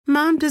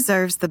Mom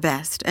deserves the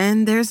best,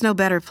 and there's no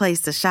better place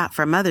to shop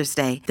for Mother's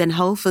Day than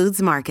Whole Foods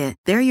Market.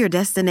 They're your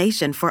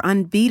destination for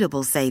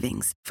unbeatable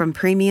savings, from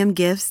premium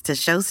gifts to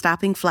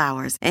show-stopping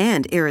flowers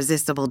and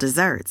irresistible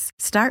desserts.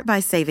 Start by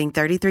saving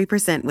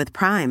 33% with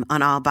Prime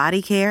on all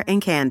body care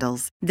and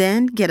candles.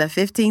 Then get a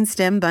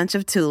 15-stem bunch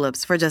of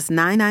tulips for just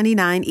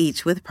 $9.99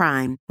 each with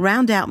Prime.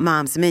 Round out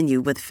Mom's menu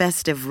with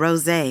festive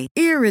rosé,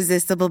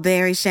 irresistible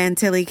berry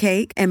chantilly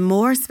cake, and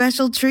more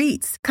special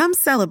treats. Come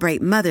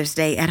celebrate Mother's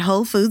Day at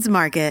Whole Foods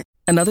Market.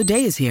 Another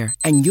day is here,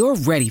 and you're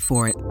ready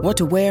for it. What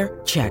to wear?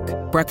 Check.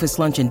 Breakfast,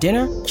 lunch, and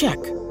dinner?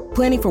 Check.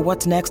 Planning for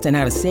what's next and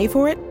how to save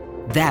for it?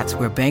 That's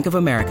where Bank of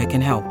America can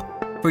help.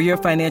 For your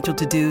financial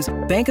to-dos,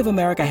 Bank of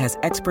America has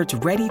experts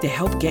ready to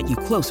help get you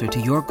closer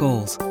to your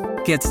goals.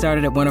 Get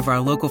started at one of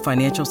our local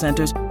financial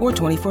centers or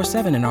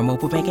 24/7 in our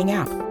mobile banking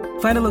app.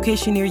 Find a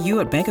location near you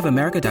at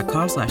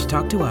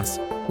bankofamerica.com/talktous.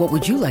 What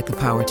would you like the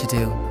power to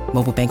do?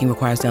 Mobile banking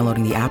requires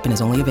downloading the app and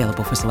is only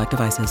available for select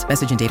devices.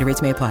 Message and data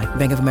rates may apply.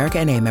 Bank of America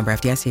N.A., member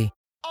FDIC.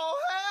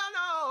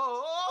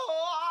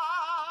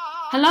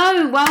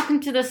 Hello, welcome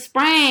to the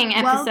spring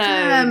episode.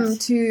 Welcome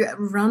to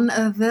Run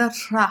the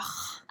Track.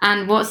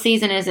 And what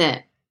season is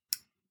it?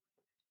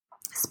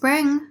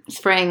 Spring.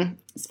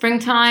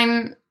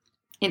 Springtime.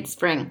 It's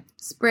spring.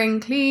 Spring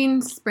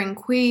clean, spring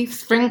queef.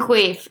 Spring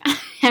queef.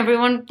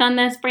 Everyone done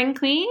their spring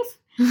queef?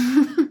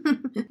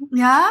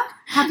 Yeah?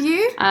 Have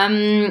you?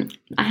 I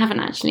haven't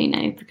actually,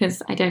 no,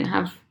 because I don't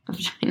have a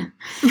vagina.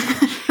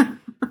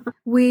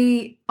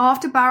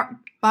 After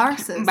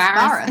Boris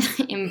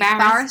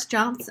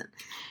Johnson.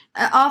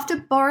 After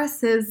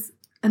Boris's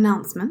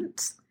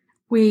announcement,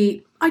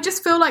 I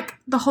just feel like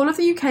the whole of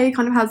the UK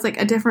kind of has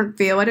like a different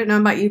feel. I don't know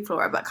about you,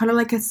 Flora, but kind of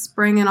like a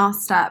spring in our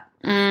step.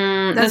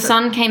 The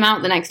sun came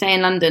out the next day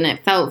in London.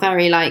 It felt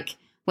very like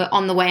we're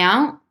on the way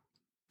out.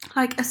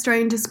 Like a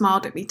stranger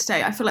smiled at me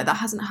today. I feel like that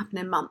hasn't happened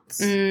in months.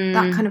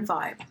 That kind of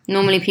vibe.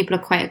 Normally people are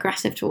quite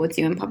aggressive towards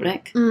you in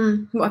public.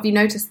 What, have you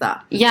noticed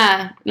that?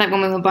 Yeah, like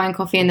when we were buying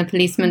coffee and the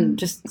policeman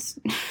just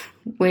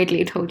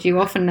weirdly told you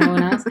off and no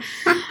one else.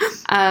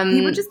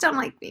 People just don't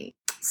like me.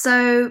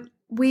 So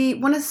we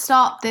want to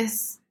start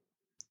this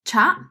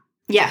chat.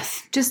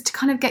 Yes. Just to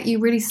kind of get you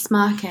really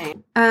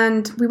smirking.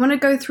 And we want to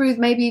go through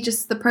maybe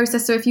just the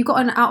process. So if you've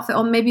got an outfit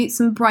on, maybe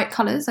some bright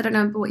colours. I don't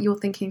know what you're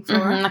thinking,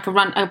 Flora. Like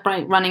a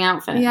bright running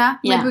outfit. Yeah.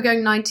 Maybe we're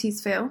going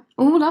 90s feel.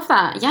 Oh, love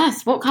that.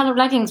 Yes. What colour of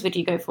leggings would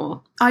you go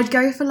for? I'd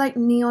go for like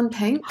neon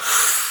pink.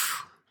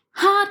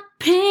 Hot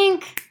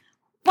pink.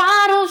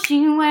 Why don't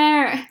you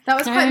wear? That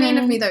was quite mean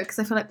of me though, because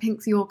I feel like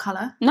pink's your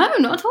colour. No,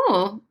 not at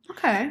all.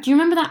 Okay. Do you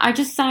remember that? I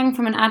just sang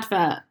from an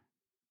advert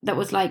that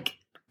was like,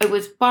 it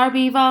was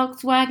Barbie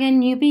Volkswagen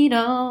New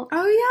Beetle.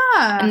 Oh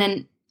yeah.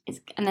 And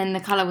then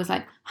the colour was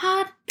like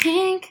hot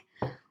pink.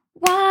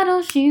 Why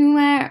don't you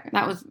wear?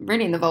 That was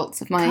really in the vaults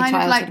of my childhood mind.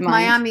 Kind of like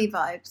Miami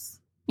vibes.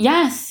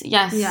 Yes.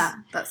 Yeah,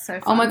 that's so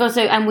fun. Oh my god!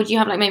 So, and would you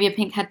have like maybe a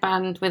pink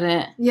headband with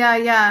it?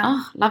 Yeah.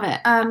 Oh, love it.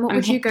 What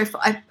would you go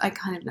for? I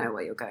kind of know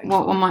what you're going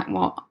for.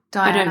 What?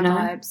 Diana I don't know.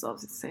 vibes,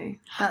 obviously.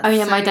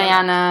 That's my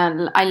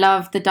Diana. I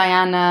love the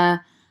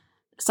Diana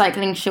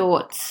cycling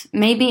shorts.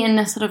 Maybe in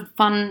a sort of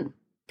fun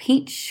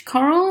peach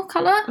coral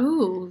colour.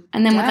 Ooh.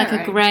 And then with like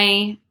a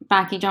grey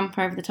baggy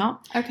jumper over the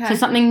top. Okay. So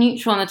something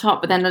neutral on the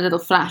top, but then a little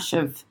flash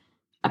of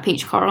a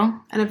peach coral.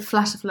 And a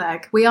flash of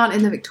leg. We aren't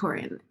in the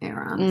Victorian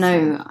era.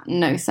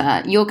 No,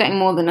 sir. You're getting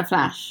more than a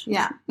flash.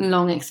 Yeah.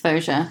 Long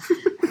exposure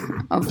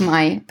of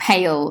my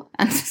pale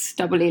and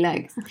stubbly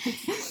legs.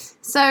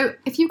 So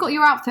if you've got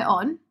your outfit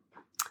on,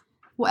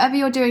 whatever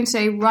you're doing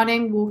today,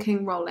 running,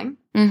 walking, rolling,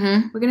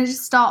 we're going to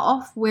just start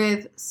off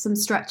with some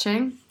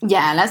stretching.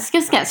 Yeah, let's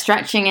just get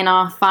stretching in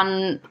our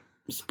fun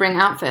spring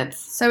outfits.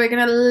 So we're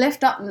going to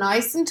lift up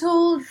nice and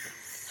tall,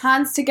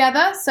 hands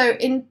together. So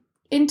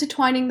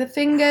intertwining the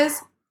fingers.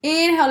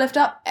 Inhale, lift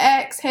up.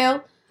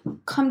 Exhale,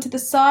 come to the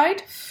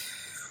side.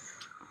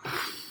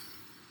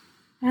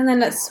 And then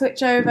let's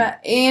switch over.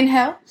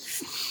 Inhale.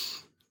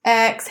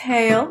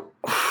 Exhale.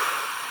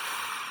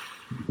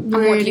 And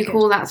what do you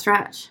call that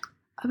stretch?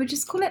 I would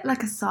just call it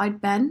like a side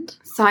bend.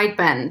 Side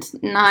bend.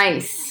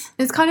 Nice.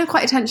 It's kind of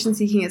quite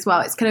attention-seeking as well.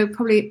 It's going to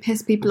probably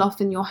piss people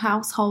off in your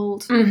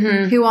household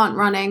who aren't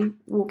running,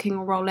 walking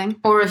or rolling.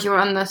 Or if you're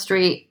on the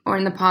street or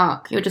in the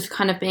park, you're just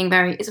kind of being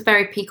it's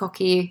very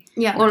peacocky.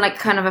 Yeah. Or like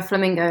kind of a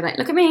flamingo, like,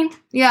 look at me.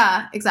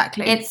 Yeah,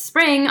 exactly. It's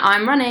spring,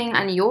 I'm running,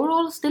 and you're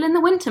all still in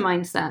the winter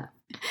mindset.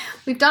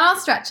 We've done our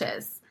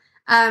stretches.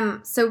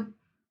 So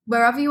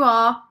wherever you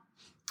are,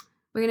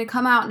 we're going to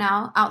come out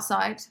now,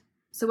 outside.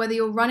 So whether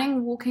you're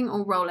running, walking,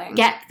 or rolling.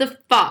 Get the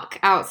fuck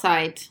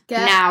outside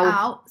Get now.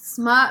 out,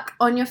 smirk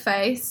on your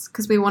face,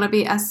 because we want to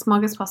be as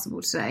smug as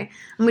possible today.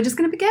 And we're just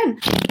going to begin.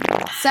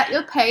 Set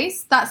your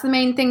pace. That's the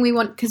main thing we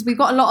want, because we've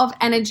got a lot of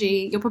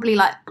energy. You're probably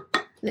like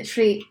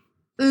literally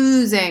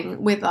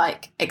oozing with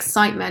like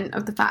excitement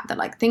of the fact that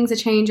like things are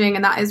changing,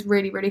 and that is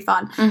really, really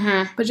fun.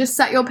 But just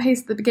set your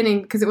pace at the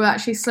beginning, because it will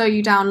actually slow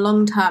you down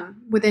long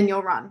term within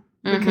your run.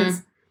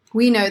 Because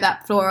we know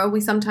that, Flora. We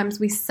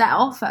set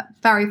off at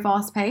very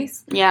fast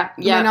pace. Yeah.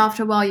 And then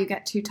after a while, you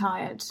get too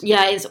tired.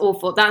 Yeah, it's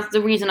awful. That's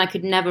the reason I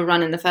could never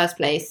run in the first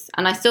place.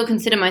 And I still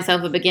consider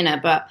myself a beginner,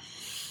 but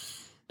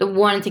the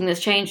one thing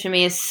that's changed for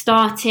me is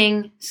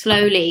starting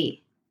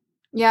slowly.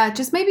 Yeah,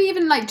 just maybe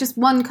even like just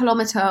 1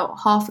 kilometre or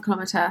half a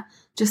kilometre,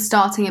 just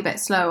starting a bit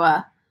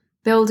slower,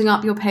 building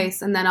up your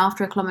pace, and then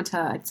after a kilometre,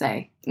 I'd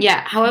say.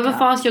 Yeah, however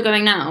fast you're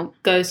going now,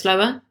 go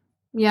slower.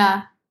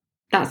 Yeah.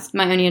 That's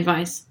my only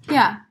advice.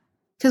 Yeah,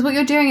 because what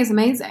you're doing is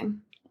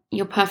amazing.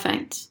 You're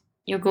perfect.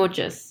 You're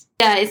gorgeous.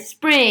 Yeah, it's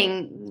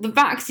spring. The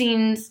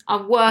vaccines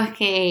are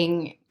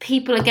working.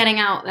 People are getting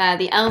out there.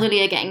 The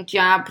elderly are getting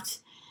jabbed.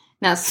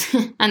 And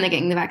they're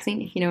getting the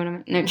vaccine, if you know what I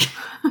mean. No.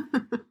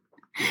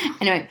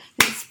 Anyway,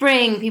 it's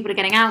spring. People are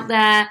getting out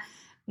there.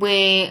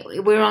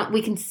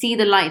 We can see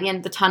the light at the end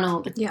of the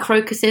tunnel. The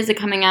crocuses are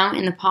coming out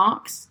in the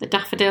parks. The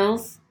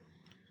daffodils.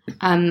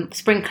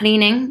 Spring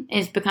cleaning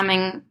is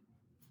becoming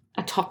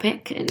a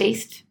topic, at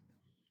least.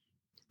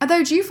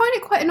 Although, do you find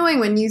it quite annoying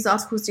when news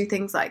articles do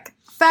things like,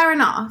 fair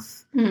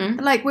enough,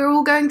 like we're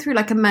all going through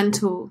like a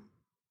mental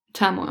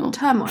turmoil,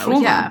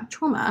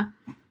 trauma.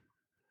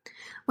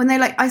 When they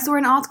I saw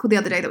an article the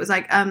other day that was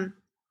like,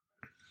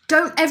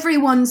 don't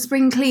everyone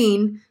spring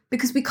clean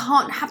because we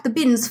can't have the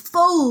bins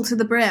full to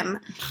the brim,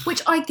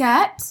 which I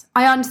get,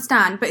 I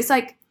understand, but it's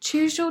like,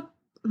 choose your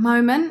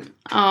moment.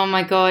 Oh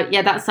my God.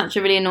 Yeah, that's such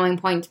a really annoying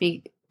point to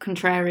be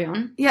contrary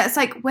on. Yeah, it's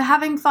like, we're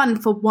having fun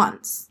for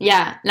once.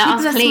 Yeah,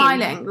 People are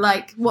smiling.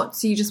 Like, what,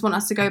 so you just want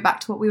us to go back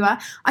to what we were?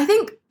 I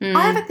think,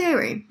 I have a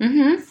theory.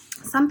 Mm-hmm.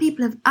 Some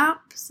people have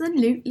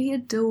absolutely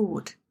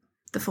adored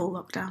the full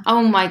lockdown.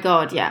 Oh my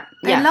God, yeah.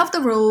 They love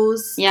the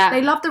rules. Yeah.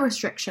 They love the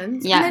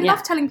restrictions. Yeah, and they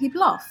love telling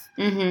people off.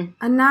 Mm-hmm.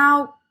 And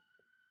now,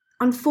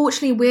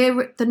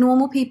 unfortunately, the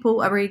normal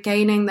people are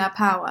regaining their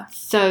power.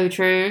 So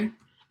true.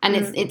 And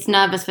it's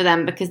nervous for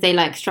them because they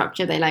like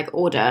structure, they like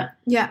order.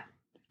 Yeah.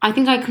 I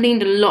think I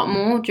cleaned a lot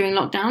more during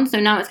lockdown. So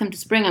now it's come to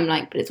spring, I'm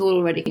like, but it's all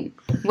already clean.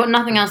 We've got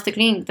nothing else to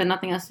clean. There's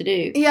nothing else to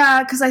do.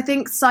 Yeah, because I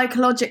think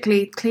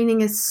psychologically,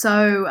 cleaning is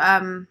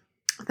so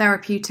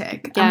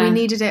therapeutic. Yeah. And we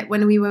needed it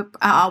when we were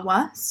at our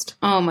worst.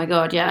 Oh my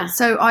God, yeah.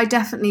 So I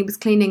definitely was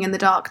cleaning in the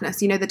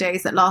darkness. You know, the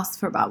days that last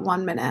for about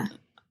 1 minute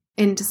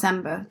in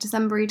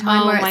December-y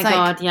time. Oh my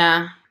God,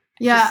 yeah.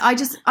 Yeah,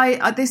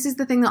 I this is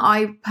the thing that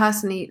I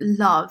personally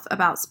love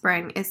about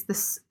spring is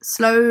this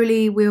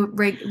slowly we're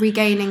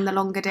regaining the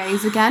longer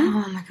days again.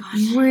 Oh my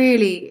gosh.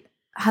 Really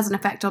has an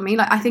effect on me.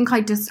 Like, I think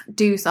I just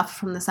do suffer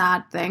from the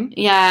sad thing.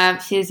 Yeah,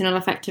 seasonal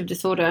affective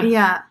disorder.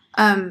 Yeah.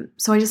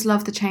 So I just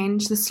love the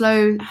change, the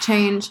slow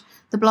change,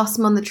 the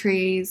blossom on the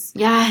trees.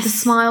 Yes. The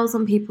smiles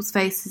on people's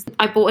faces.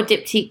 I bought a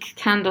diptyque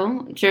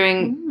candle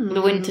during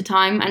the winter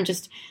time, and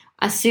just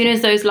as soon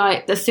as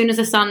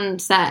the sun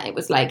set, it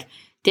was like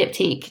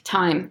diptyque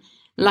time,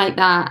 like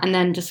that, and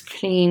then just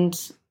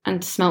cleaned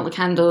and smelt the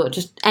candle,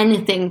 just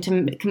anything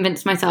to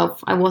convince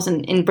myself I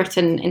wasn't in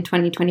Britain in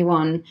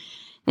 2021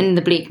 in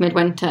the bleak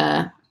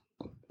midwinter,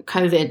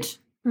 COVID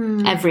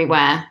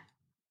everywhere,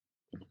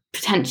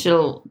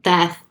 potential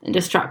death and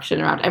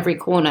destruction around every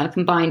corner,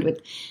 combined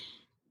with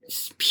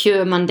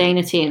pure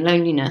mundanity and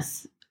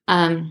loneliness.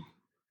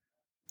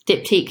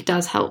 Diptyque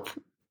does help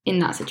in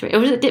that situation. Or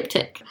was it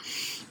diptych?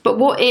 But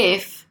what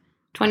if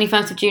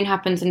 21st of June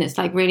happens and it's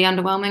like really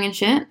underwhelming and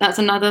shit? That's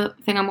another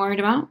thing I'm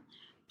worried about.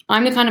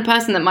 I'm the kind of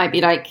person that might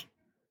be like,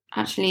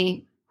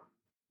 actually...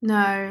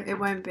 No, it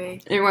won't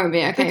be. It won't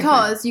be, okay.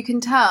 Because you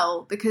can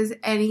tell, because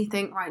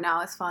anything right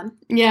now is fun.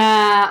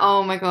 Yeah,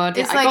 oh my God.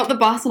 It's I got the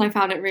bus and I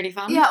found it really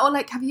fun. Yeah, or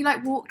like, have you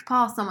like walked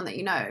past someone that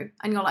you know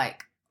and you're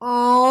like,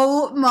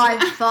 oh my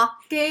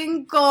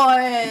fucking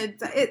God,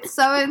 it's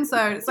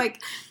so-and-so. It's like,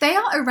 they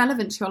are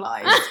irrelevant to your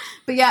lives.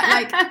 But yeah,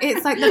 like,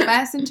 it's like the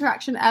best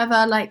interaction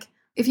ever. Like,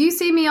 if you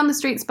see me on the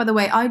streets, by the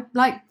way, I'd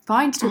like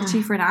fine to talk to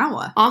you for an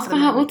hour. Ask for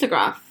her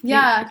autograph.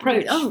 Yeah.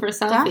 Approach for a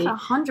selfie.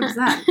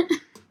 100%.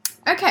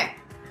 Okay,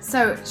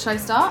 so shall I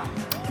start?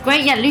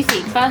 Great, yeah,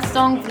 Lucy, first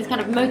song for this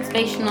kind of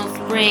motivational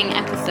spring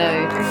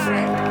episode.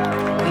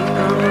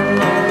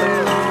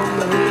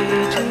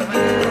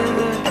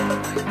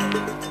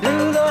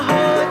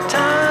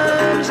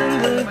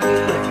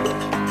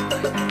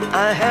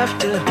 I have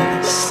to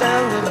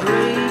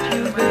celebrate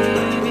you,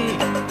 baby.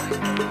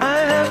 I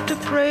have to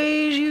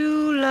praise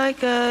you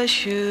like I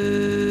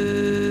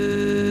should.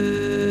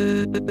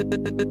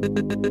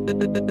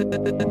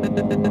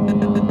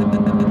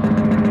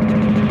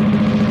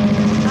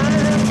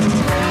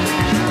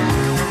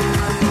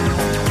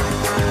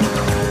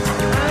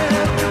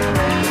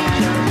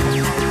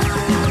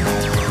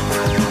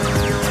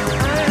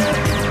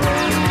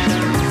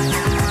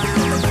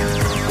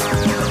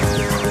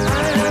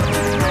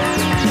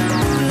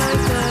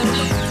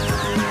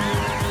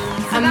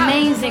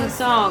 Amazing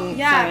song.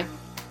 Yeah.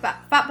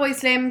 Fatboy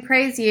Slim,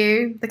 Praise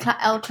You, the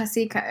El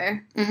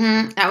Clasico.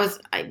 Mm-hmm. That was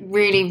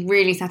really,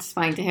 really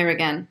satisfying to hear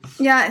again.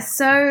 Yeah,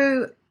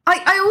 so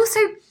I also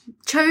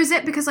chose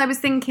it because I was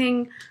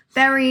thinking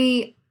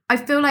I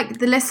feel like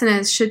the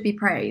listeners should be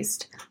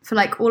praised for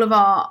like all of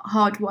our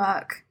hard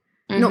work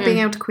not being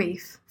able to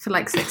queef for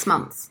like 6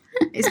 months.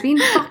 It's been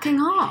fucking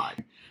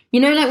hard. You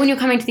know, like when you're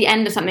coming to the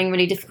end of something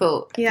really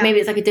difficult, Yeah. maybe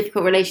it's like a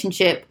difficult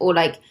relationship or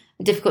like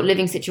a difficult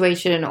living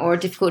situation or a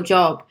difficult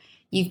job.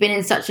 You've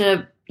been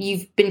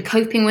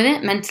coping with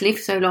it mentally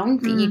for so long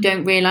that you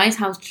don't realise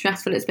how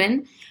stressful it's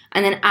been.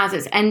 And then as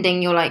it's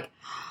ending, you're like,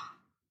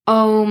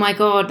 oh my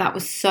God, that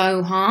was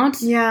so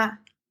hard. Yeah.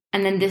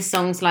 And then this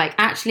song's like,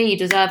 actually, you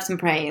deserve some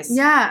praise.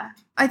 Yeah.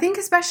 I think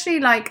especially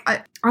like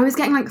I was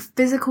getting like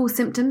physical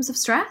symptoms of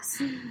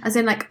stress, as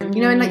in like,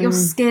 you know, and like your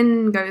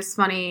skin goes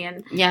funny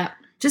and Yeah.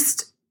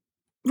 just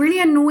really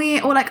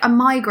annoying, or like a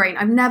migraine.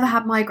 I've never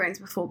had migraines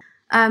before.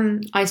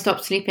 I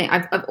stopped sleeping.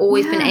 I've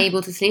always been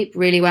able to sleep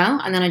really well,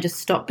 and then I just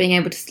stopped being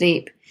able to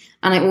sleep.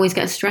 And I always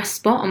get a stress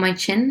spot on my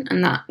chin,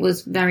 and that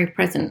was very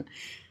present.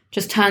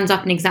 Just turns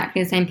up in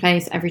exactly the same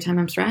place every time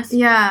I'm stressed.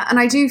 Yeah, and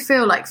I do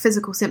feel like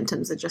physical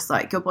symptoms are just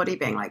like your body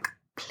being like,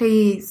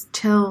 please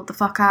chill the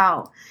fuck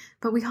out.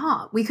 But we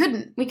can't. We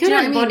couldn't. We Do you know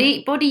couldn't, what I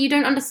mean? body, you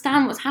don't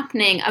understand what's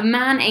happening. A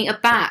man ate a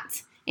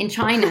bat in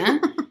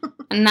China,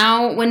 and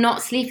now we're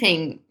not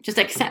sleeping. Just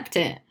accept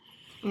it.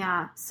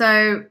 Yeah.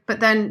 So, but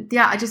then,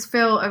 yeah, I just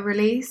feel a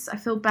release. I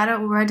feel better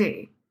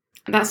already.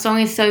 That song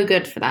is so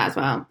good for that as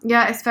well.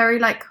 Yeah, it's very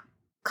like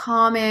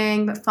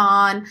calming but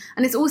fun.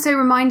 And it's also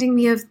reminding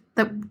me of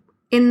that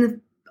in the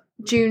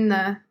June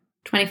the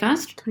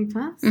 21st?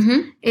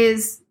 21st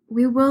is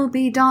we will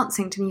be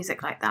dancing to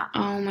music like that.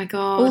 Oh my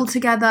God. All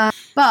together.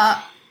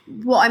 But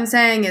what I'm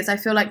saying is I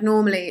feel like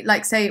normally,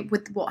 like say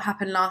with what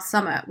happened last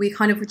summer, we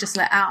kind of would just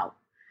let out.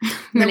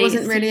 There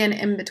wasn't really an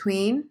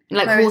in-between.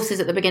 Like Whereas- horses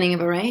at the beginning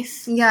of a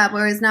race. Yeah,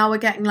 whereas now we're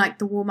getting like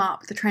the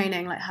warm-up, the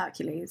training, like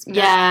Hercules.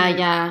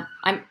 Yeah.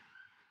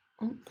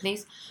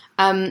 Please.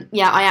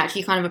 Yeah, I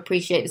actually kind of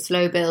appreciate the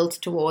slow build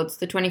towards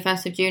the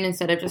 21st of June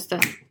instead of just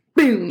a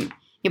boom.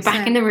 You're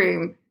back in the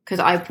room, because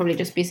I'd probably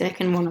just be sick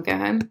and want to go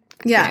home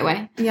straight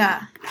away.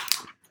 Yeah.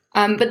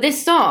 But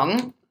this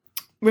song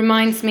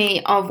reminds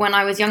me of when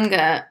I was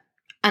younger,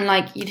 and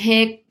like you'd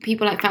hear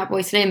people like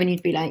Fatboy Slim and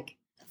you'd be like,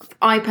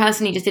 I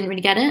personally just didn't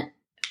really get it.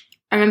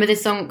 I remember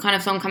this song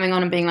coming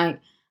on and being like,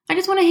 I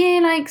just want to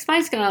hear like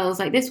Spice Girls.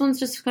 Like this one's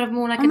just kind of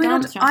more like Oh a my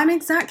dance God, track. I'm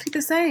exactly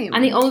the same.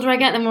 And the older I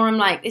get, the more I'm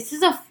like, this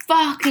is a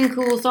fucking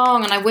cool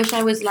song, and I wish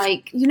I was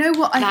like You know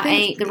what? I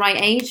think the right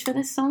age for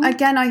this song.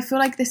 again, I feel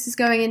like this is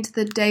going into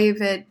the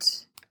David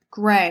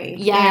Gray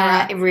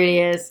Yeah, era. it really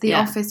is. The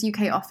yeah. Office,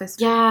 UK Office.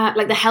 Yeah,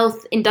 like the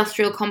health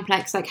industrial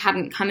complex like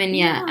hadn't come in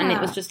yet, and it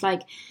was just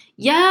like,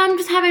 yeah, I'm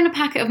just having a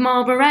packet of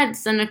Marlboro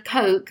Reds and a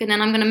Coke, and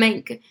then I'm going to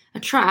make a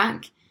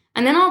track,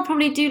 and then I'll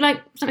probably do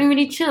like something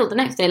really chill the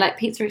next day, like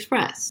Pizza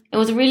Express. It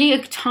was really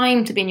a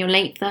time to be in your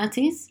late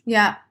 30s.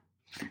 Yeah.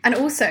 And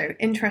also,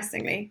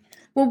 interestingly,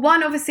 well,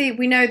 one, obviously,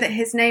 we know that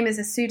his name is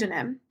a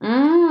pseudonym,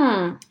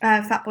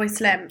 Fatboy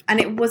Slim, and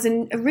it was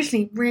an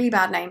originally really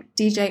bad name,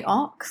 DJ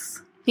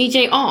Ox.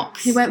 DJ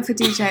Ox. He went for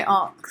DJ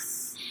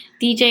Ox.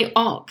 DJ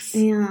Ox.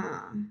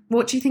 Yeah.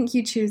 What do you think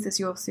you choose as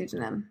your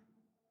pseudonym?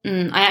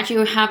 I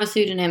actually have a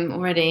pseudonym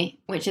already,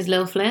 which is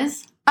Lil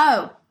Fliz.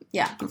 Oh,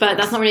 yeah. But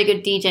that's not really a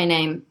good DJ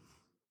name.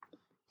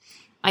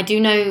 I do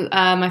know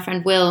my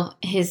friend Will,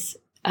 he's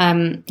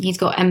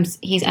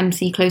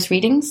MC Close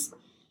Readings,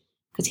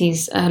 because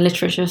he's a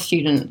literature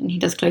student and he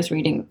does close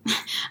reading.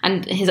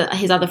 And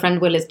his other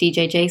friend Will is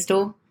DJ J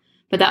Store,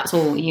 but that's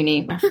all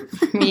uni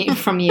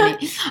from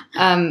uni.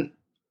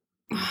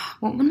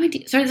 What would my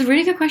sorry, it's a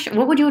really good question.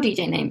 What would your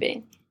DJ name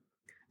be?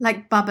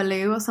 Like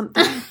Babaloo or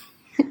something.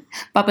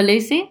 Baba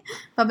Lucy?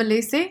 Baba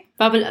Lucy?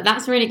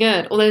 That's really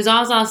good. Although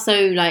Zaza's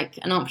so like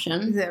an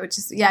option. Is it? Which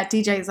is, yeah,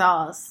 DJ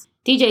Zars.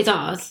 DJ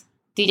Zars.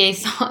 DJ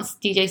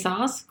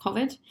SARS,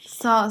 COVID.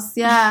 SARS,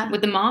 yeah.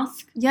 With the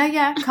mask.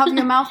 Yeah. Cover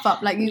your mouth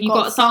up like you've You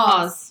got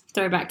SARS.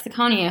 Throwback to the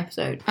Kanye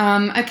episode.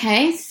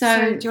 Okay, So,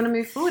 do you want to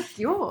move forward with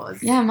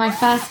yours? yeah, my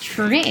first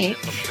trick.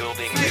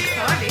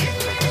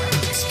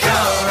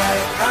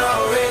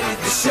 Already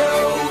the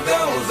show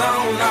goes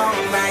on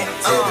all night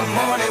till the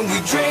morning. We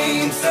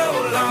dream so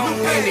long.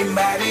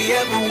 Anybody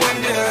ever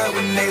wonder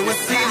when they would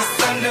see the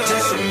sun?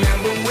 Just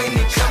remember when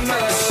you come to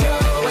the show.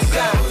 What's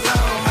up?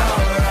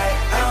 Alright,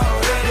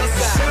 already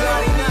the show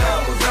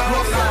goes on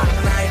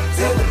all night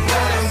till the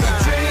morning. We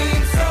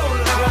dream so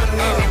long.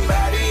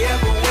 Anybody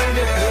ever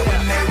wonder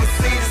when they would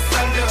see the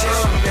sun?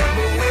 Just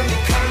remember when you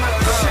come to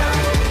the show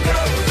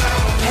goes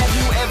on. Have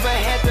you ever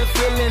had the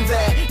feeling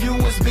that you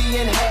was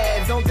being had?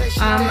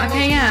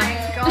 Okay, yeah.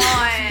 God.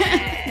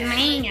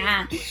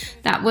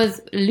 That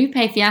was Lupe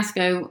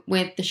Fiasco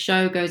with The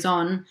Show Goes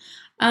On.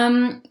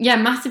 Yeah,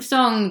 massive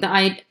song that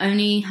I'd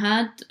only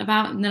heard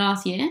about in the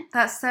last year.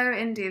 That's so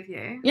indie of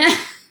you. Yeah.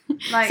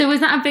 Like, So was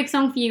that a big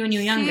song for you when you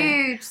were younger?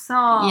 huge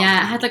song.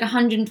 Yeah, it had like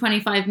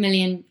 125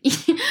 million.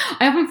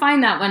 I often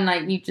find that when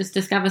like you just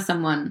discover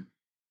someone,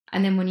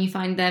 and then when you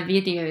find their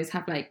videos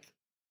have like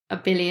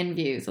 1 billion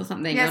views or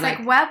something. Yeah, it's you're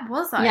like, where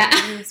was I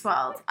Yeah. in this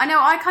world? I know,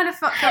 I kind of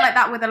feel like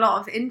that with a lot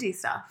of indie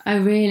stuff. oh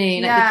really?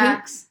 Like Yeah.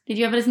 the Kooks? Did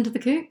you ever listen to the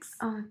Kooks?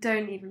 Oh,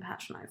 don't even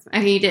patronise me. Oh,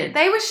 you did.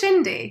 They were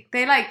shindy.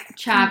 They like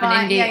Chav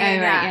combined- and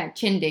Indie. Yeah.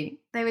 Chindy.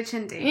 They were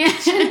chindy. Yeah.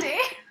 Chindy.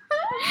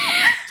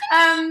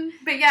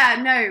 But yeah,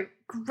 no,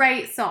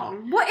 great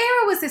song. What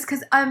era was this?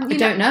 Because I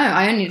don't know.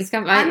 I only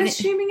discovered. I'm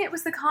assuming it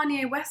was the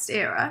Kanye West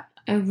era.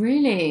 Oh,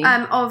 really?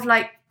 Of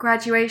like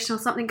Graduation or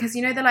something. Because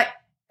they're like,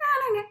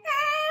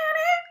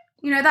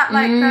 that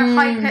like the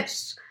high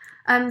pitched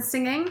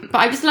singing. But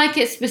I just like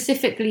it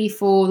specifically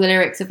for the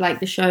lyrics of like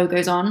 "The Show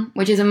Goes On,"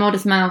 which is a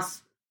Modest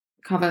Mouse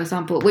cover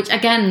sample, which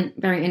again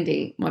very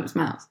indie, Modest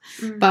Mouse.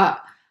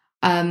 But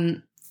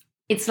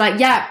it's like,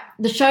 yeah,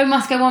 the show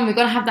must go on. We've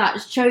got to have that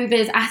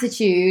showbiz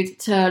attitude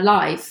to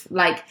life.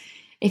 Like,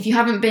 if you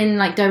haven't been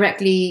like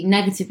directly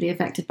negatively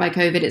affected by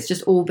COVID, it's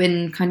just all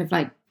been kind of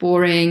like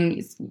boring,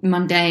 it's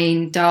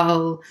mundane,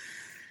 dull.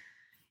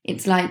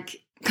 It's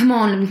like, come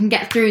on, we can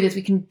get through this.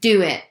 We can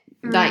do it.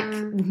 Like,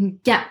 we can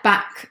get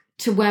back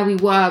to where we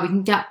were. We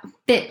can get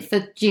fit for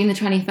June the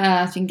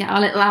 21st. We can get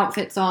our little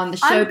outfits on. The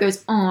show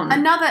goes on.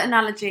 Another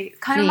analogy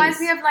kind of reminds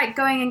me of like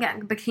going and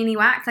getting bikini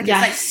wax. Like,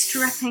 it's like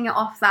stripping it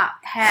off that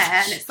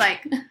hair, and it's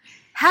like,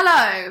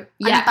 hello,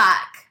 I'm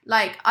back.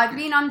 Like, I've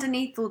been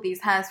underneath all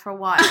these hairs for a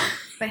while,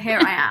 but here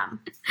I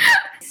am.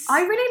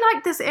 I really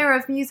like this era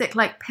of music,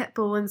 like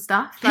Pitbull and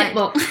stuff. Like,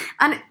 Pitbull.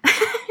 And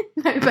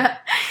no, but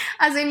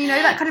as in,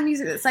 that kind of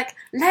music that's like,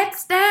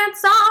 let's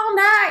dance all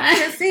night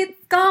because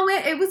it's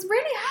going. It was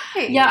really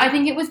happy. Yeah, I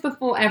think it was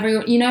before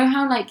everyone. You know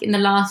how like in the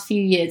last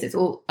few years, it's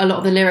all a lot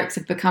of the lyrics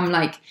have become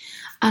like,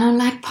 I don't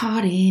like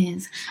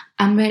parties.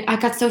 I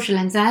got social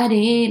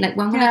anxiety. Like,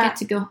 when will I get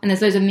to go? And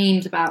there's loads of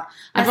memes about,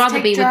 I'd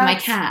rather be drugs with my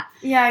cat.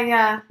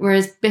 Yeah.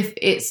 Whereas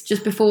it's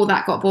just before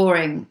that got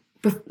boring.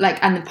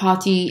 Like, and the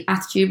party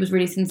attitude was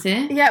really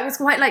sincere. Yeah, it was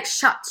quite like,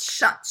 shut.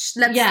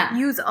 Let's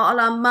use all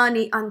our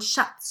money on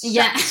shut.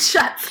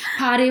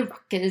 Party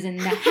rockers in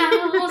the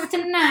house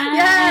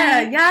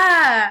tonight.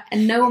 Yeah.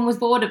 And no one was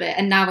bored of it.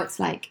 And now it's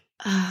like,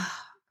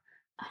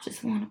 I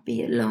just want to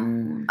be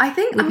alone. I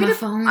think my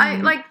phone.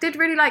 I did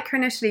really like her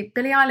initially.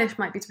 Billie Eilish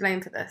might be to blame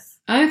for this.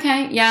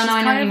 Okay, yeah, no,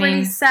 I know what you mean.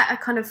 Really set a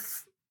kind of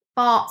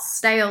fart,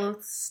 stale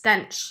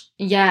stench.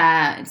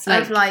 Yeah, it's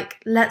like, of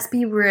like, let's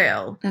be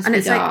real. And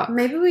it's dark. like,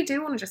 maybe we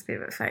do want to just be a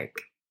bit fake.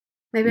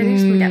 Maybe I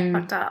just want to get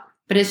fucked up.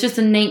 But it's just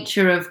the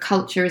nature of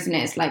culture, isn't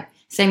it? It's like,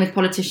 same with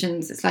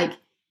politicians. It's like,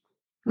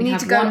 we need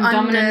to go one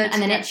dominant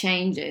and then it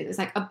changes. It's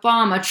like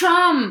Obama,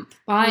 Trump,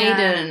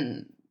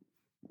 Biden,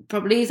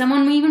 probably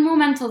someone even more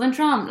mental than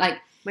Trump. Like,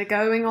 we're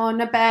going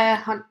on a bear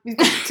hunt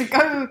to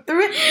go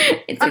through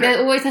it. It's like, there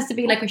always has to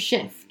be like a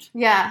shift.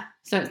 Yeah.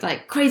 So it's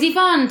like crazy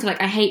fun to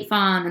like, I hate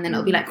fun, and then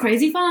it'll be like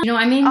crazy fun. You know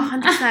what I mean?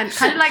 100%.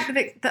 Kind of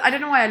like I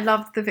don't know why I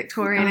loved the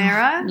Victorian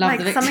era.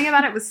 Like, something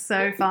about it was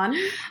so fun.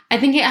 I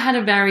think it had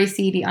a very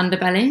seedy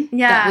underbelly.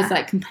 Yeah. That was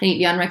like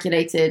completely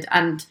unregulated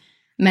and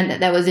meant that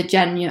there was a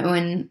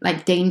genuine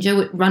like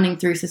danger running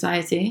through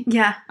society.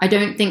 Yeah. I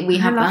don't think we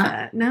have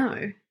that.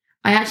 No.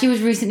 I actually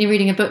was recently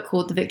reading a book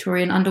called The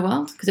Victorian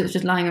Underworld because it was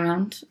just lying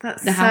around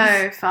the house.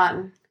 So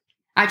fun.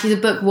 Actually,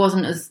 the book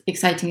wasn't as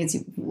exciting as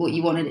what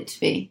you wanted it to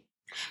be.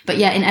 But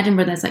yeah, in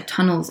Edinburgh, there's like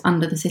tunnels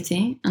under the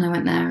city, and I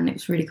went there, and it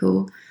was really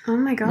cool. Oh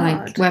my God.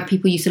 Like, where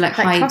people used to like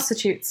hide.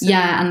 Prostitutes.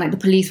 Yeah, and like the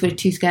police were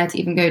too scared to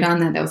even go down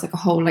there. There was like a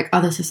whole like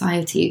other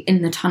society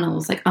in the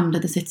tunnels, like under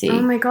the city.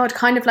 Oh my God,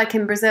 kind of like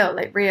in Brazil,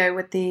 like Rio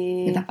with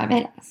the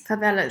favelas.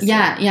 Favelas.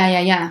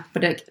 Yeah.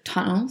 But like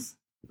tunnels.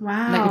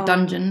 Wow. Like a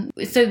dungeon.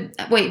 So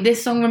wait,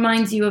 this song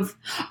reminds you of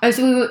what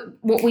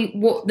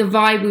the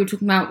vibe we were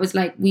talking about was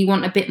like, we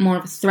want a bit more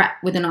of a threat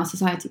within our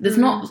society. That's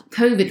not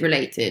COVID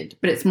related,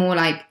 but it's more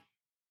like,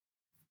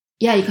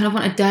 yeah, you kind of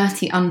want a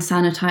dirty,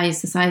 unsanitized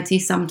society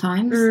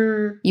sometimes.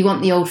 You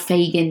want the old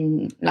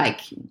Fagin, like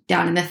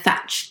down in the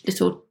thatched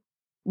little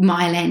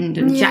Mile End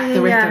and Jack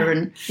the Ripper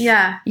and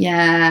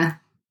yeah.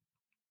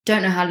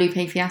 Don't know how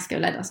Lupe Fiasco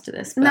led us to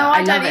this. But no,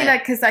 I don't love either,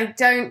 because I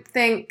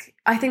think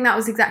that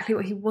was exactly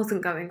what he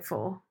wasn't going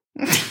for.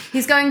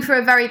 He's going for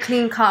a very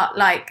clean cut,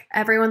 like,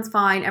 everyone's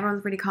fine,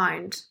 everyone's really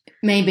kind.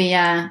 Maybe,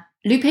 yeah.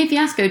 Lupe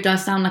Fiasco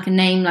does sound like a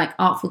name like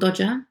Artful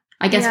Dodger.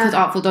 I guess because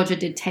Artful Dodger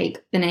did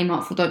take the name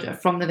Artful Dodger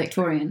from the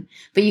Victorian.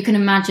 But you can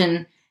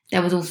imagine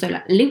there was also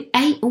like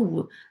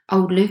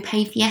old Lupe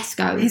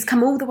Fiasco. He's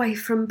come all the way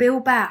from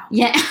Bilbao.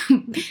 Yeah,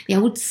 the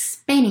old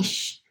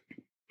Spanish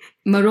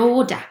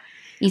marauder.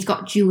 He's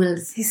got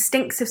jewels. He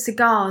stinks of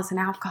cigars and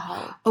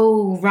alcohol.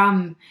 Oh,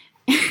 rum.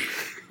 Well,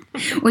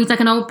 he's like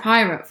an old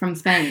pirate from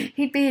Spain.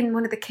 He'd be in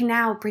one of the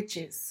canal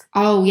bridges.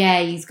 Oh,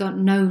 yeah, he's got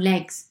no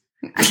legs.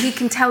 And he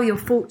can tell your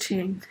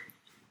fortune.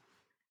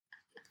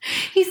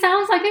 He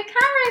sounds like a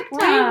character.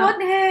 We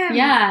want him.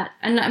 Yeah,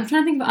 and I'm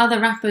trying to think of other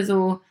rappers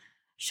or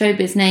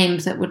showbiz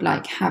names that would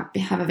like have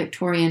a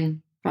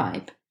Victorian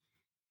vibe.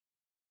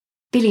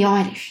 Billie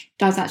Eilish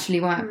does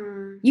actually work.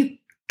 You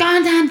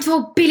going down to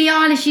old Billie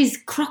Eilish's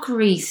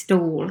crockery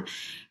stall.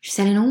 She's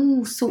selling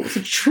all sorts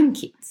of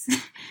trinkets.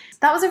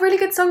 That was a really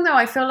good song, though.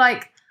 I feel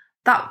like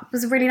that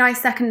was a really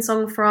nice second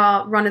song for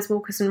our runners,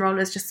 walkers and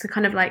rollers, just to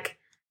kind of like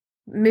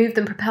move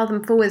them, propel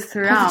them forwards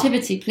throughout.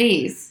 Positivity,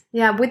 please.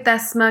 Yeah, with their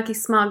smirky,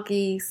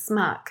 smuggy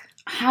smirk.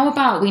 How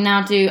about we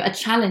now do a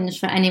challenge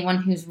for anyone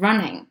who's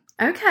running?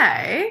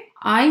 Okay.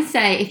 I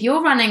say if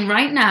you're running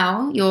right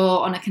now, you're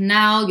on a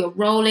canal, you're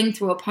rolling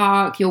through a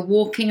park, you're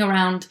walking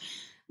around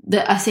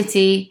a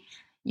city,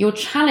 your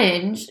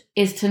challenge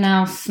is to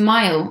now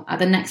smile at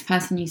the next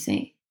person you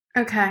see.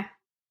 Okay.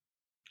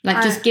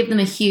 Like, just give them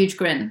a huge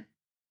grin.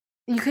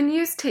 You can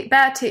use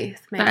bare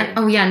teeth, maybe.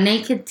 Oh, yeah,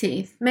 naked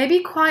teeth.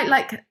 Maybe quite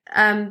like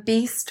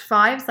Beast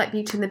vibes, like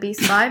Beauty and the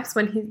Beast vibes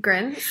when he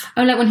grins.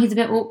 Oh, like when he's a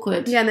bit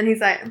awkward. Yeah, and then he's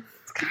like...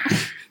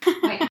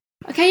 Wait.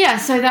 Okay, yeah,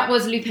 so that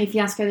was Lupe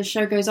Fiasco, The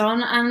Show Goes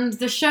On, and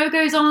the show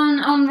goes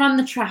on Run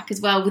the Track as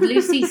well, with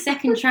Lucy's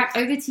second track.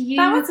 Over to you.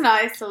 That was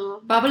nice.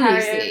 Baba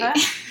Lucy.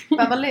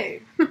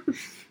 Babaloo.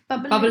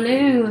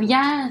 Babaloo,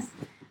 yes.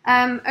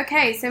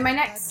 Okay, so my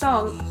next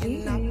song...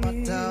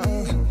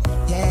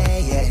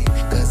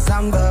 Cause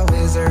I'm the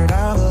wizard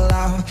of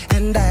love,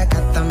 and I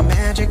got the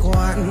magic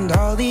wand.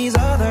 All these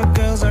other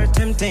girls are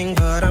tempting,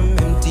 but I'm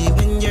empty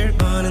when you're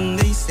gone. And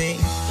they say,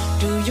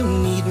 do you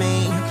need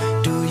me?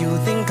 Do you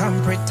think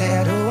I'm pretty?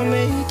 Do I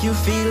make you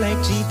feel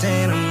like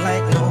cheating? I'm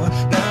like, no,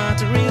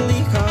 not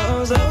really.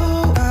 Cause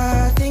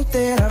I think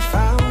that I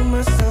found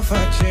myself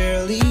a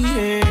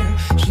cheerleader.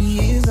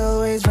 She is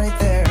always right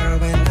there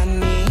when I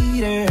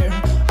need her.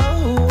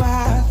 Oh,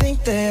 I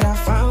think that I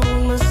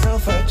found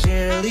myself a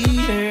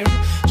cheerleader.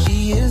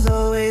 She is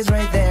always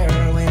right there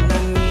when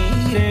I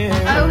need her.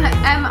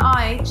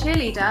 OMI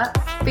Cheerleader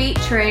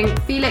featuring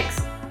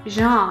Felix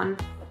Jean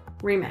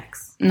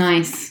remix.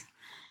 Nice.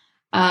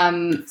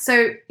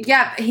 So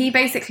yeah, he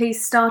basically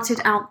started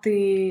out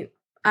the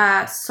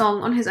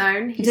song on his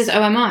own. This is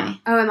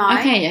OMI? OMI.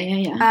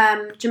 Okay,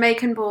 yeah.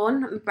 Jamaican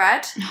born and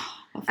bred.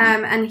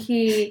 And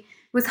he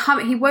was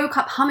he woke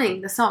up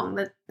humming the song,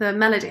 the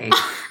melody,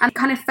 and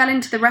kind of fell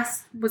into the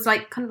rest. Was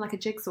like kind of like a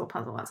jigsaw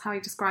puzzle. That's how he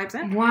describes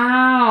it.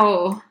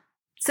 Wow.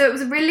 So it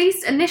was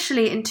released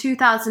initially in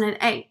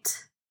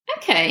 2008.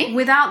 Okay.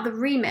 Without the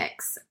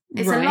remix.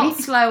 It's a lot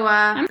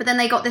slower. But then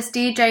they got this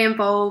DJ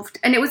involved,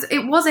 and it was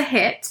a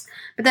hit.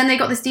 But then they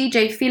got this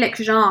DJ Felix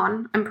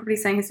Jean. I'm probably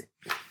saying his.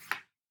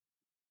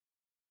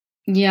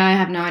 Yeah, I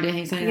have no idea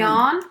who's saying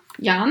Jan.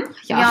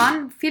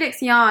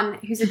 Felix Jan,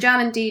 who's a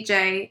German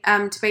DJ,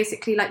 to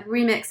basically like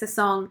remix a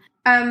song.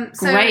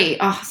 Great.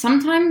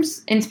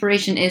 Sometimes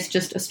inspiration is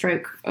just a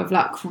stroke of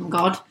luck from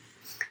God.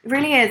 It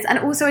really is. And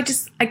also, I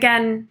just,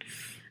 again,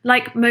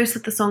 like most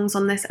of the songs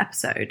on this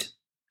episode,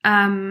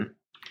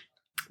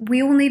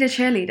 we all need a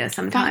cheerleader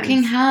sometimes.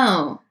 Fucking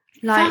hell.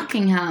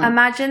 Fucking hell.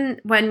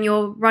 Imagine when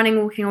you're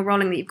running, walking, or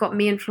rolling that you've got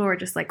me and Flora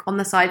just like on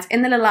the sides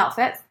in the little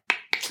outfits.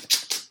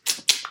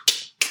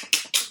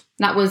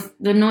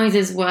 The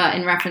noises were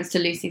in reference to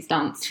Lucy's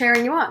dance.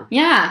 Cheering you on?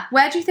 Yeah.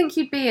 Where do you think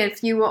you'd be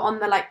if you were on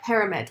the like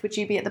pyramid? Would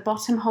you be at the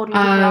bottom holding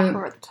people up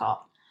or at the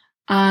top?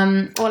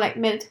 Or like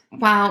mid?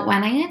 Well,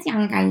 when I was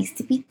younger, I used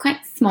to be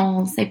quite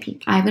small, so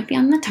I would be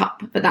on the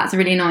top. But that's a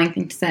really annoying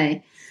thing to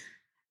say.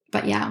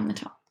 But yeah, on the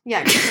top.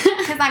 Yeah,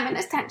 because I'm an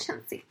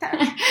attention seeker.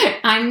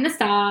 I'm the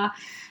star.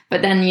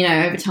 But then,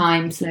 over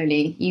time,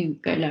 slowly, you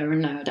go lower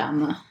and lower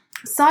down the...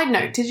 Side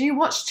note, did you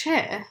watch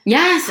Cheer?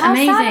 Yes, How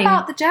amazing. How sad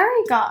about the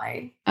Jerry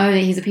guy? Oh,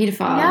 he's a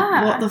paedophile.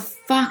 Yeah. What the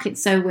fuck?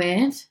 It's so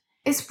weird.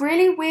 It's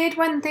really weird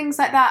when things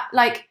like that,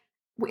 like,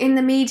 in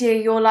the media,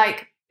 you're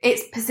like,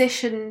 it's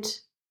positioned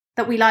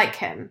that we like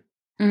him.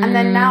 And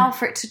then now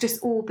for it to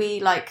just all be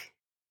like,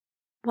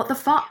 what the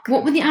fuck?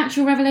 What were the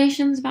actual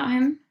revelations about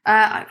him?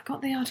 I've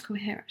got the article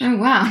here. Actually. Oh,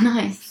 wow,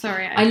 nice.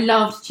 Sorry. I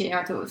loved Cheer.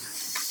 I thought it was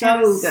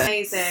so good.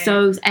 Amazing.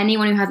 So,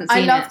 anyone who hasn't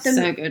seen it,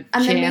 so good.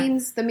 And Cheer.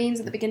 the memes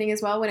at the beginning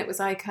as well, when it was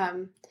like,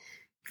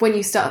 when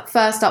you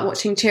first start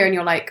watching Cheer and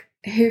you're like,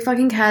 who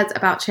fucking cares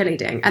about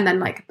cheerleading? And then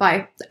like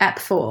by Ep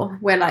 4,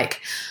 we're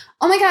like,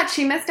 oh my god,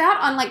 she missed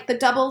out on like the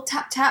double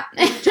tap jump.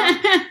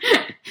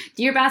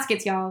 Do your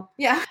baskets, y'all.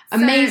 Yeah.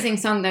 Amazing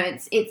song though.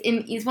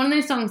 It's one of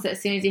those songs that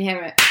as soon as you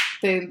hear it,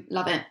 boom,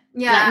 love it.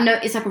 Yeah.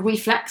 Like, it's like a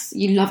reflex.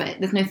 You love it.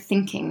 There's no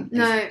thinking.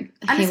 No. And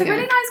it's a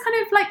really nice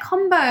kind of like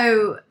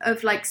combo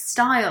of like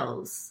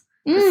styles.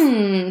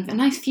 A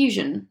nice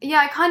fusion. Yeah,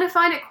 I kind of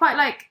find it quite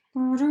like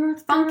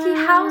funky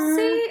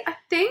housey, I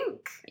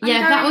think.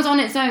 Yeah, if that was on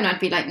its own, I'd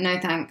be like, no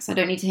thanks, I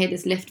don't need to hear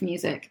this lift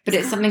music. But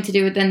it's something to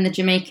do with then the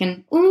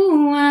Jamaican,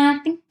 ooh, I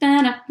think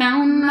that I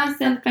found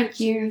myself like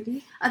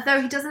you.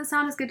 Although he doesn't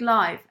sound as good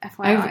live,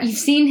 FYI. Oh, you've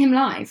seen him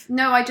live?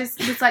 No, I just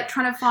was like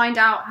trying to find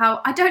out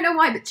how, I don't know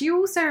why, but do you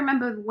also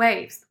remember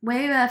Waves?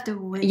 Wave after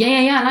wave.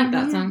 Yeah, I like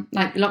that song.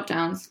 Like the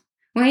Lockdowns.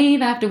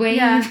 Wave after wave.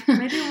 Yeah,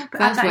 maybe we'll put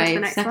First that wave, into the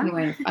next second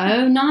one. wave.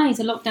 Oh, nice,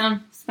 a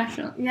lockdown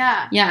special.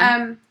 Yeah.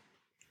 Yeah.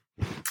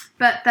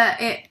 But that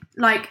it,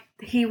 like,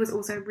 he was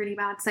also really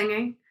bad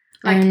singing.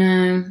 Like, oh,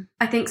 no.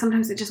 I think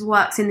sometimes it just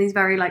works in these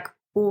very, like,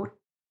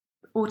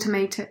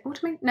 automated?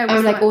 No. Oh,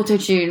 like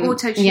auto-tune.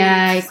 Auto-tune.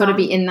 Yeah, you've got to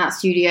be in that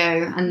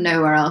studio and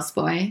nowhere else,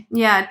 boy.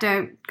 Yeah,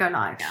 don't go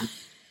live.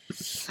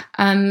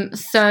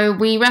 So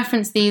we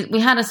referenced these. We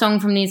had a song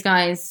from these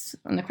guys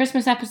on the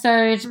Christmas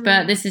episode,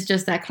 but this is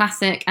just their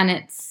classic, and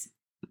it's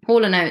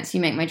Hall & Oates,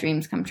 You Make My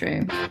Dreams Come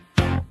True.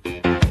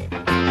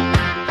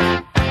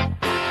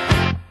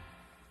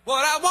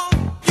 What I want,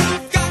 you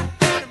got,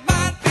 and it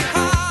might be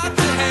hard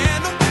to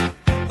handle.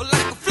 But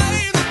like a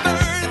flame that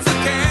burns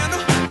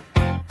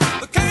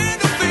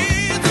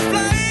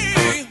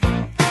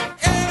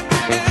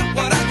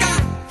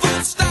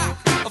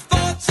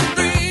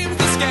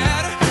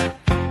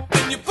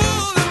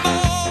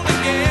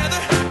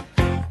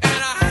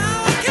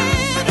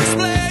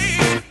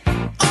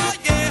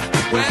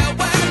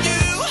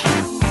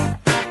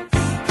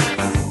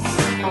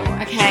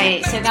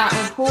So that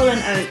was Hall &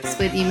 Oates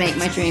with You Make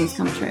My Dreams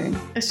Come True.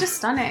 It's just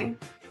stunning.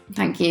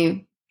 Thank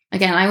you.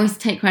 Again, I always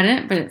take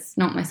credit, but it's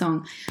not my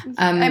song.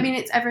 I mean,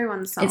 it's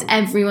everyone's song. It's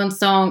everyone's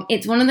song.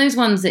 It's one of those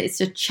ones that it's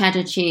just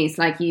cheddar cheese.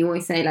 Like you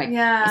always say, like,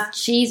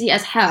 it's cheesy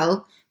as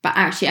hell, but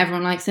actually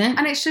everyone likes it.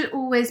 And it should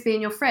always be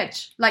in your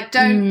fridge. Like,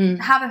 don't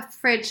have a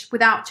fridge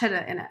without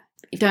cheddar in it.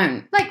 You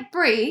don't. Like,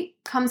 brie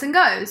comes and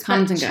goes.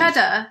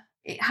 Cheddar,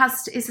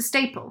 it's a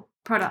staple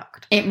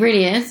product. It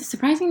really is.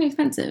 Surprisingly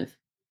expensive.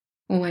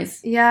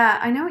 Always. Yeah,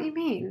 I know what you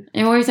mean.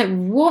 I'm always like,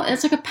 what?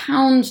 It's like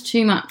 £1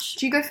 too much.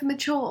 Do you go for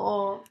mature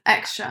or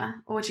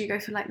extra? Or do you go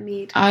for like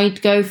mead?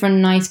 I'd go for a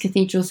nice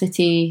Cathedral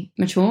City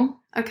mature.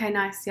 Okay,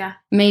 nice, yeah.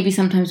 Maybe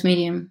sometimes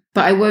medium.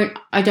 But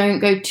I don't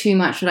go too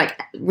much for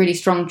like really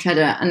strong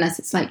cheddar unless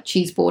it's like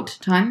cheese board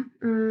time.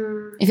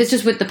 If it's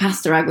just with the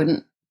pasta, I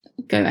wouldn't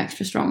go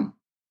extra strong.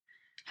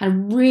 Had a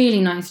really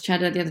nice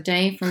cheddar the other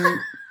day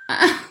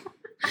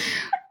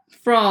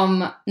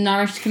from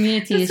Nourished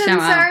Communities. The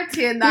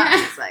sincerity in that.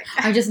 Yeah. Like...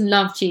 I just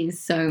love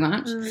cheese so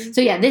much.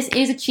 So yeah, this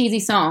is a cheesy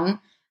song,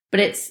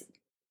 but it's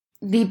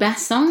the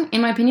best song,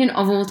 in my opinion,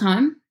 of all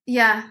time.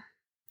 Yeah.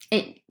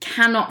 It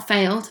cannot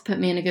fail to put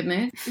me in a good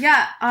mood.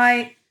 Yeah,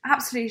 I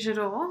absolutely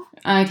adore.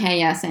 Okay,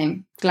 yeah,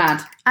 same.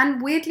 Glad.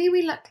 And weirdly,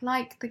 we look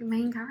like the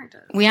main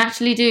characters. We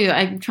actually do.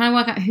 I'm trying to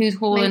work out who's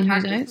Hall and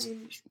who's Oates.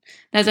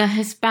 There's a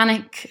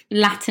Hispanic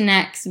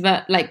Latinx,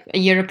 but like a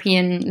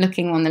European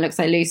looking one that looks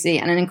like Lucy,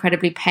 and an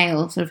incredibly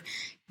pale sort of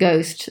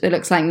ghost that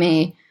looks like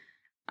me.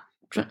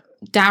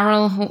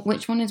 Daryl,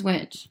 which one is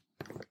which?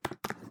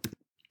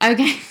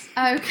 Okay,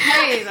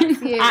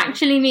 that's you.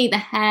 Actually me, the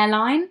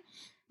hairline.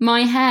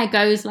 My hair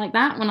goes like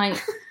that when I...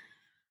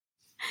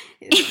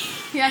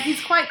 Yeah,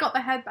 he's quite got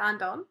the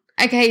headband on.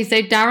 Okay,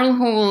 so Daryl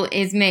Hall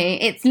is me.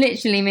 It's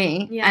literally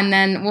me. Yeah. And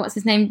then, what's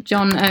his name?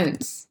 John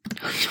Oates.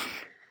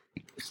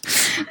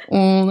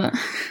 Oh,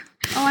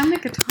 I'm the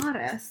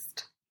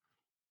guitarist.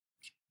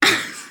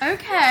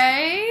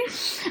 Okay.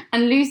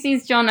 And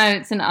Lucy's John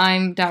Oates and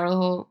I'm Daryl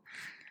Hall.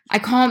 I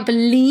can't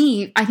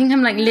believe... I think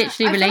I'm like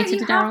literally related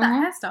to Daryl Hall. I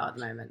have that hairstyle at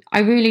the moment.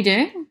 I really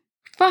do.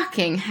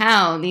 Fucking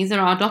hell, these are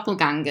our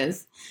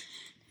doppelgangers.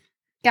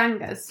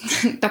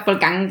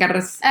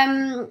 Doppelgangers.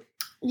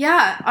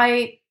 Yeah,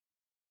 I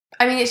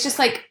mean, it's just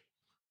like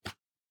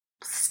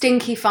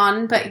stinky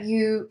fun, but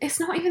it's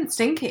not even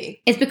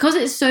stinky. It's because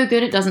it's so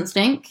good it doesn't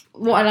stink.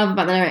 What I love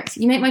about the lyrics,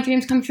 you make my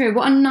dreams come true.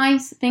 What a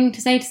nice thing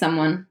to say to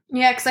someone.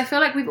 Yeah, because I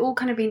feel like we've all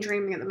kind of been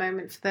dreaming at the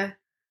moment for the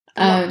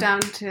lockdown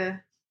to...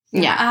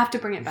 Yeah, I have to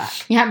bring it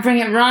back. You have to bring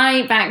it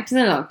right back to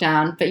the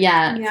lockdown. But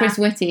yeah, Chris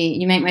Whitty,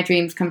 you make my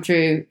dreams come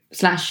true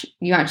 /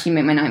 you actually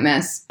make my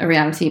nightmares a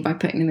reality by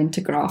putting them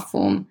into graph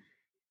form.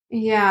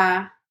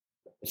 Yeah.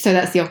 So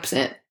that's the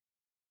opposite.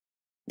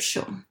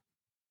 Sure.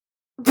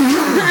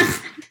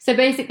 So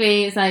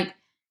basically it's like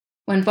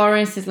when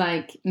Boris is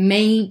like,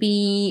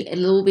 maybe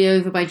it'll all be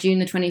over by June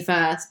the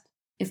 21st.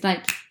 It's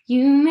like,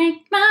 you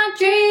make my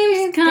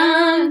dreams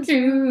come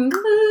true.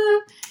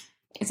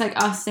 It's like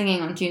us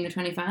singing on June the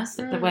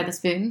 21st at the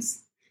Weatherspoons.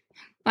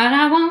 But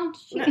I won't.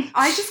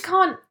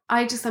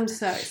 I'm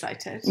so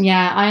excited.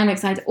 Yeah, I am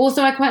excited.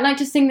 Also, I quite like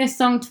to sing this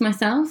song to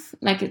myself.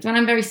 Like, when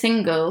I'm very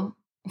single,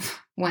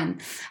 when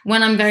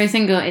I'm very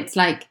single, it's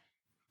like,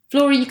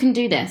 Flora, you can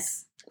do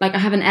this. Like, I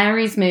have an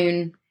Aries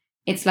moon.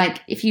 It's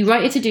like, if you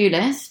write a to-do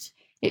list,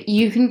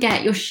 you can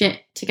get your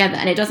shit together.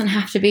 And it doesn't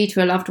have to be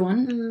to a loved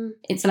one.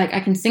 It's like, I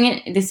can sing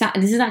it. This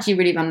is actually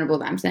really vulnerable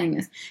that I'm saying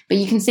this. But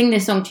you can sing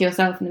this song to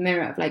yourself in the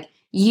mirror of like,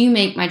 you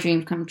make my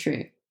dreams come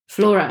true.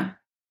 Flora.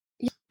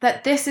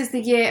 That this is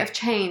the year of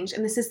change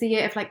and this is the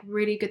year of like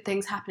really good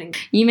things happening.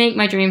 You make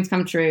my dreams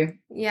come true.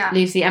 Yeah.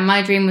 Lucy. And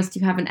my dream was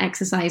to have an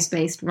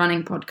exercise-based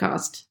running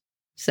podcast.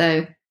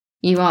 So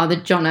you are the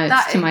John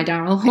Oates to my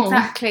Daryl Hall.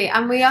 Exactly.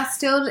 And we are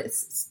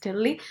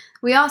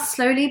we are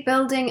slowly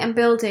building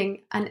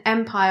an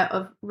empire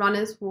of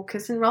runners,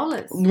 walkers and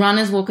rollers.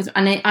 Runners, walkers.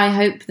 And I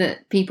hope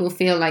that people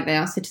feel like they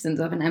are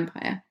citizens of an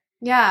empire.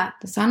 Yeah.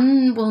 The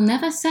sun will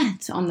never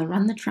set on the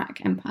Run the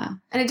Track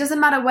empire. And it doesn't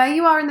matter where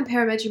you are in the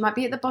pyramid. You might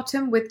be at the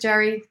bottom with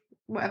Jerry,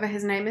 whatever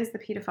his name is, the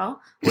paedophile.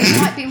 Or you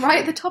might be right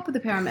at the top of the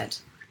pyramid.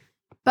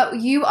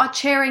 But you are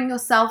cheering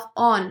yourself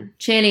on.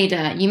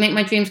 Cheerleader. You make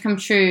my dreams come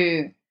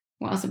true.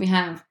 What else do we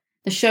have?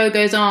 The show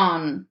goes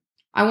on.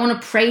 I want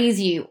to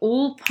praise you.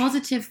 All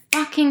positive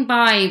fucking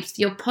vibes.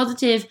 Your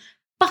positive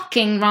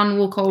fucking run,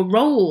 walk or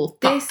roll.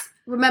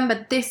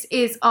 Remember, this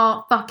is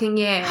our fucking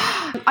year.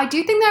 I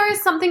do think there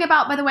is something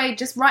about, by the way,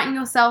 just writing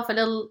yourself a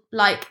little,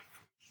 like,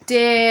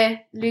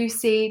 dear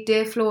Lucy,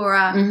 dear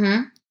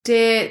Flora,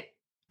 dear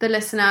the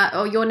listener,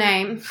 or your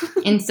name.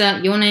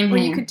 Insert your name here. Or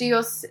you could do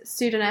your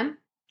pseudonym.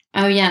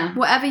 Oh, yeah.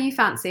 Whatever you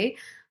fancy.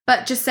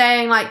 But just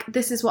saying, like,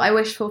 this is what I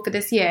wish for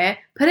this year.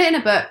 Put it in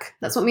a book.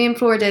 That's what me and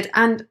Flora did.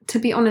 And to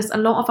be honest, a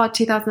lot of our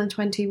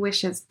 2020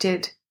 wishes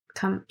did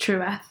come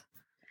true.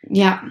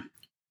 Yeah.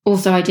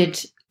 Also, I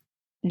did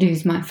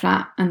lose my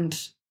flat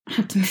and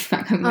had to move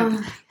back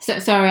home. So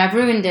sorry, I've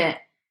ruined it.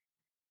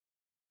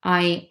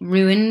 I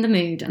ruin the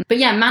mood. But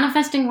yeah,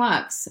 manifesting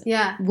works.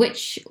 Yeah.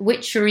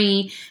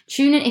 Witchery.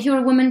 Tune in. If you're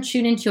a woman,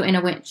 tune into your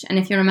inner witch. And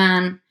if you're a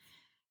man,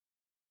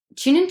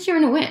 tune into your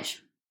inner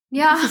witch.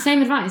 Yeah. It's the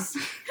same advice.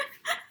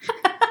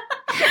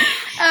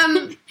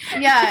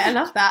 Yeah, I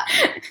love that.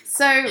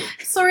 So,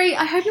 sorry,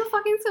 I hope you're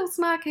fucking still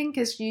smirking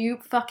because you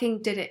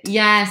fucking did it.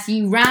 Yes,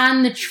 you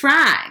ran the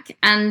track.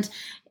 And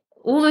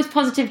all those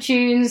positive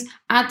tunes,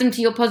 add them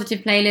to your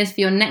positive playlist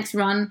for your next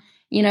run.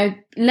 You know,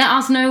 let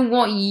us know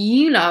what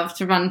you love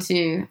to run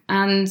to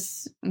and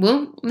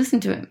we'll listen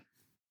to it.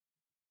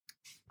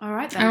 All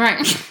right, then. All right.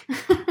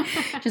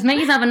 Just make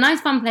yourself a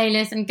nice fun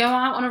playlist and go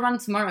out on a run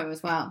tomorrow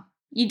as well.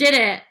 You did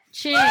it.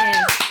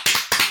 Cheers.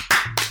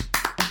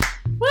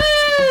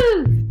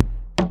 Woo!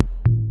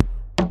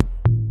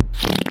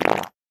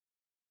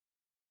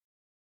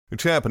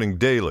 It's happening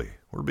daily.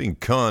 We're being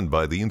conned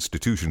by the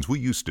institutions we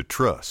used to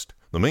trust.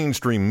 The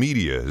mainstream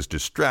media is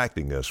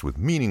distracting us with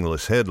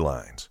meaningless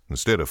headlines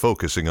instead of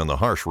focusing on the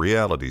harsh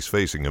realities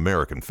facing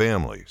American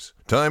families.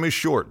 Time is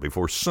short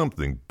before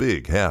something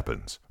big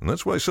happens, and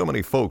that's why so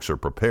many folks are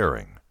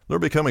preparing. They're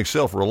becoming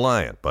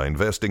self-reliant by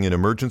investing in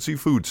emergency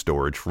food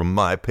storage from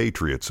My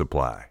Patriot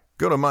Supply.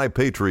 Go to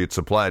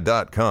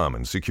MyPatriotSupply.com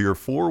and secure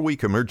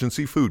 4-week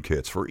emergency food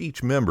kits for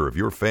each member of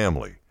your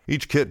family.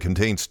 Each kit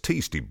contains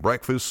tasty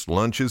breakfasts,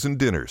 lunches, and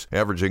dinners,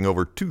 averaging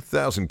over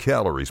 2,000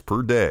 calories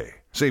per day.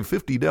 Save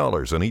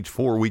 $50 on each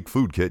 4-week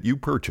food kit you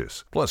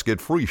purchase, plus get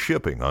free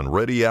shipping on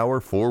Ready Hour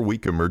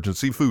 4-week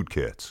emergency food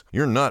kits.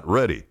 You're not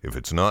ready if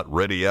it's not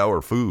Ready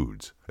Hour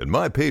foods. At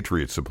My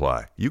Patriot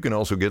Supply, you can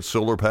also get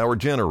solar power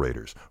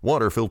generators,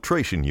 water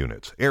filtration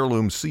units,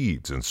 heirloom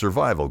seeds, and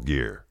survival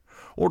gear.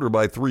 Order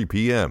by 3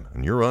 p.m.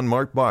 and your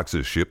unmarked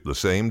boxes ship the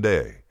same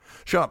day.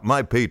 Shop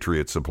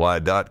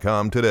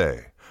MyPatriotSupply.com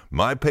today.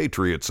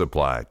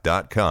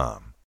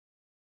 MyPatriotSupply.com.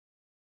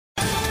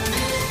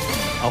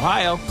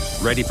 Ohio,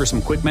 ready for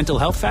some quick mental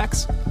health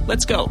facts?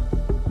 Let's go.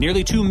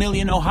 Nearly 2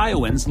 million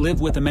Ohioans live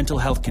with a mental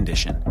health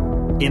condition.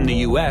 In the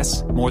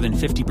U.S., more than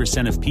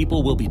 50% of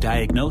people will be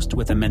diagnosed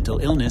with a mental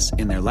illness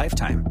in their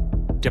lifetime.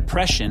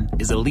 Depression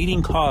is a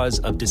leading cause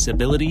of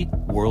disability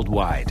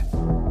worldwide.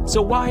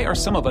 So why are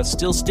some of us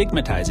still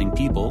stigmatizing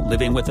people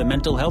living with a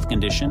mental health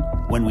condition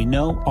when we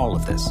know all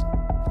of this?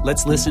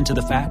 Let's listen to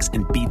the facts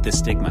and beat the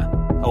stigma.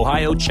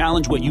 Ohio,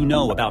 challenge what you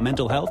know about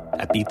mental health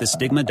at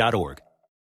beatthestigma.org.